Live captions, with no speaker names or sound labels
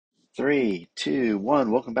Three, two, one.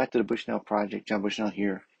 Welcome back to the Bushnell Project. John Bushnell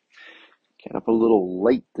here. Got up a little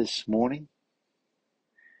late this morning,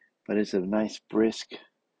 but it's a nice brisk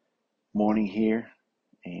morning here,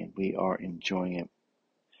 and we are enjoying it.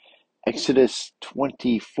 Exodus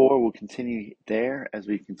 24 will continue there as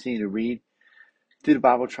we continue to read through the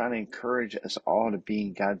Bible, trying to encourage us all to be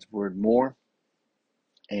in God's Word more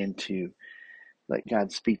and to let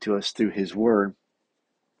God speak to us through His Word.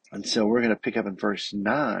 And so we're going to pick up in verse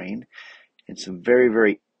 9, and some very,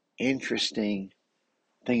 very interesting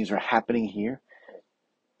things are happening here.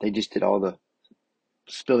 They just did all the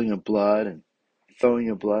spilling of blood and throwing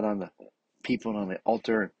of blood on the people on the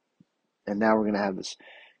altar. And now we're going to have this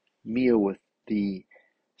meal with the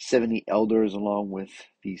 70 elders along with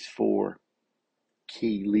these four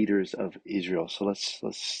key leaders of Israel. So let's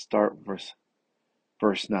start verse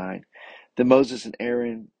 9. Then Moses and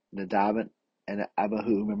Aaron, Nadab and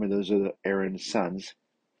Abihu, remember those are Aaron's sons,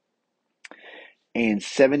 and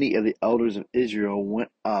 70 of the elders of Israel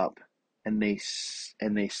went up, and they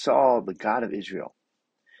saw the God of Israel.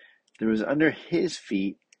 There was under his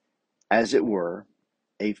feet, as it were,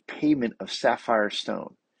 a pavement of sapphire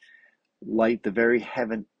stone, like the very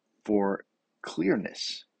heaven for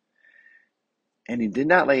clearness. And he did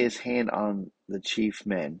not lay his hand on the chief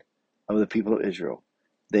men of the people of Israel.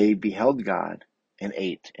 They beheld God and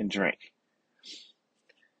ate and drank.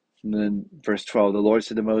 And then verse 12, the Lord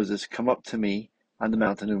said to Moses, come up to me on the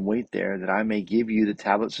mountain and wait there, that I may give you the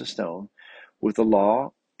tablets of stone with the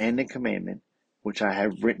law and the commandment, which I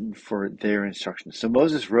have written for their instruction. So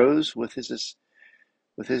Moses rose with his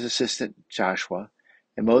assistant Joshua,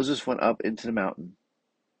 and Moses went up into the mountain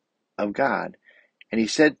of God. And he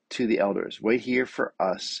said to the elders, wait here for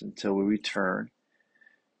us until we return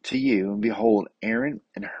to you. And behold, Aaron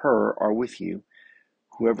and Hur are with you.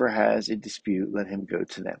 Whoever has a dispute, let him go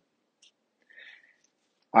to them.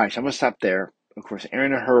 All right, so I'm going to stop there. Of course,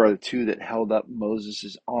 Aaron and Hur are the two that held up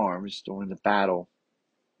Moses' arms during the battle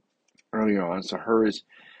earlier on. So Hur is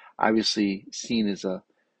obviously seen as a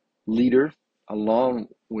leader along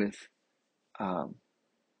with Aaron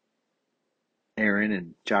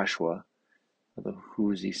and Joshua.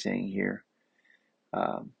 Who is he saying here?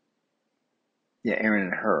 Aaron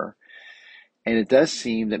and Hur. And it does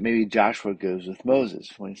seem that maybe Joshua goes with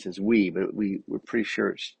Moses when he says we, but we're pretty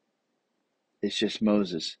sure it's just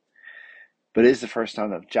Moses. But it is the first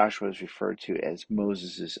time that Joshua is referred to as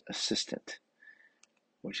Moses' assistant,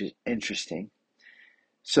 which is interesting.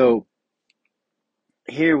 So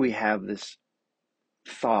here we have this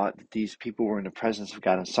thought that these people were in the presence of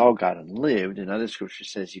God and saw God and lived, and other scripture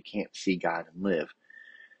says you can't see God and live.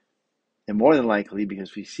 And more than likely,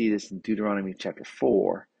 because we see this in Deuteronomy chapter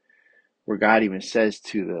 4, where God even says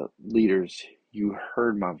to the leaders, you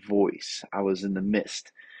heard my voice, I was in the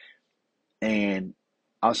midst. And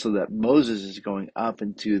also that Moses is going up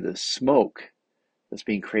into the smoke that's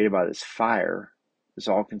being created by this fire, this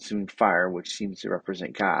all-consuming fire, which seems to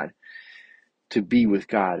represent God, to be with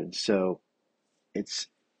God. And so it's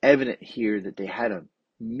evident here that they had a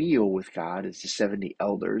meal with God as the 70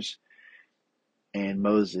 elders and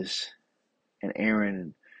Moses and Aaron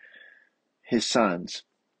and his sons,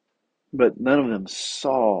 but none of them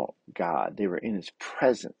saw God. They were in his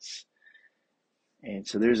presence. And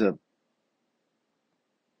so there's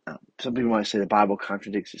some people might say the Bible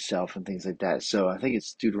contradicts itself and things like that. So I think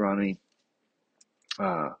it's Deuteronomy,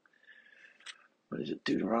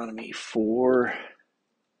 Deuteronomy 4,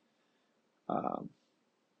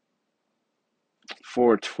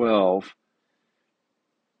 4:12.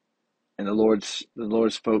 And the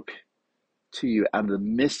Lord spoke to you out of the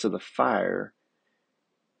midst of the fire.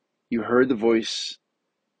 You heard the voice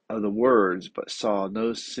of the words, but saw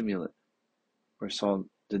no simulant, or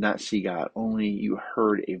did not see God. Only you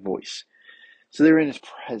heard a voice. So they were in his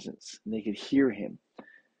presence, and they could hear him,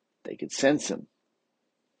 they could sense him,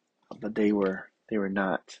 but they were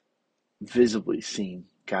not visibly seeing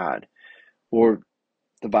God, or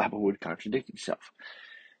the Bible would contradict itself.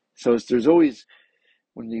 So there's always,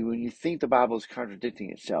 when you think the Bible is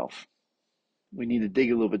contradicting itself, we need to dig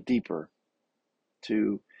a little bit deeper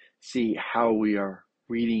to see how we are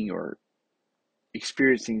reading or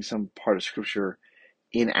experiencing some part of Scripture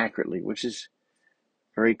inaccurately, which is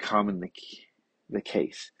very commonly the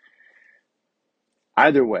case.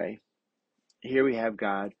 Either way, here we have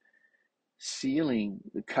God sealing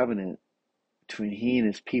the covenant between he and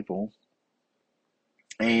his people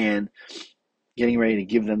and getting ready to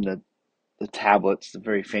give them the tablets, the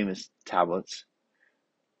very famous tablets.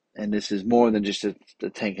 And this is more than just the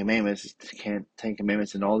Ten Commandments. It's the Ten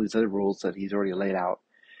Commandments and all these other rules that he's already laid out.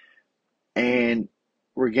 And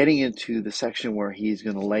we're getting into the section where he's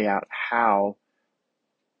going to lay out how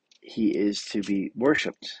he is to be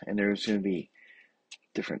worshipped, and there's going to be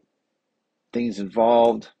different things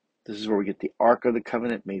involved. This is where we get the Ark of the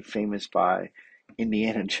Covenant, made famous by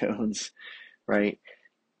Indiana Jones, right?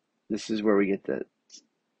 This is where we get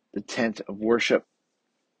the tent of worship,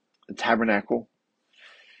 the tabernacle.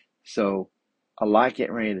 So a lot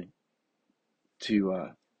getting ready to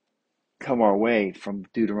come our way from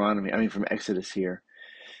from Exodus here,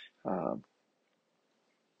 um,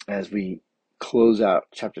 as we close out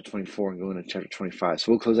chapter 24 and go into chapter 25.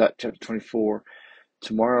 So we'll close out chapter 24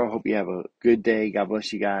 tomorrow. Hope you have a good day. God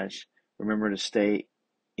bless you guys. Remember to stay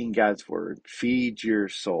in God's word. Feed your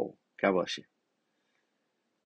soul. God bless you.